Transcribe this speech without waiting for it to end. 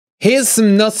Here's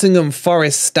some Nottingham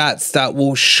Forest stats that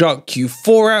will shock you.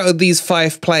 4 out of these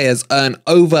 5 players earn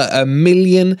over £1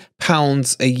 million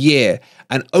a year,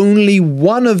 and only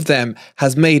one of them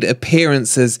has made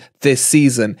appearances this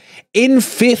season. In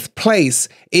 5th place,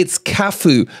 it's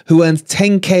Cafu, who earns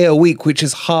 10k a week, which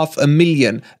is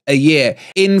 £500,000 a year.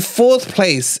 In 4th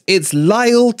place, it's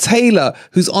Lyle Taylor,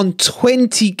 who's on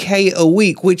 20k a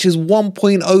week, which is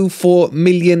 £1.04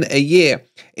 million a year.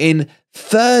 In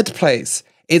 3rd place,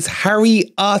 it's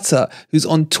Harry Arter, who's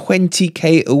on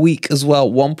 20k a week as well,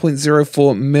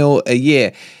 1.04 mil a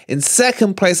year. In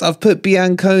 2nd place, I've put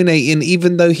Biancone in,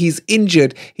 even though he's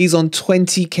injured, he's on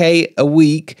 20k a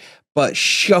week. But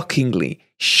shockingly,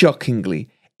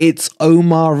 it's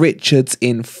Omar Richards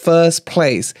in 1st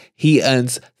place. He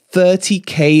earns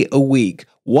 30k a week,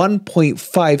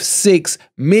 £1.56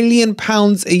 million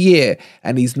a year,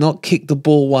 and he's not kicked the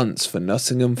ball once for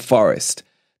Nottingham Forest.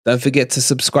 Don't forget to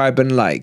subscribe and like.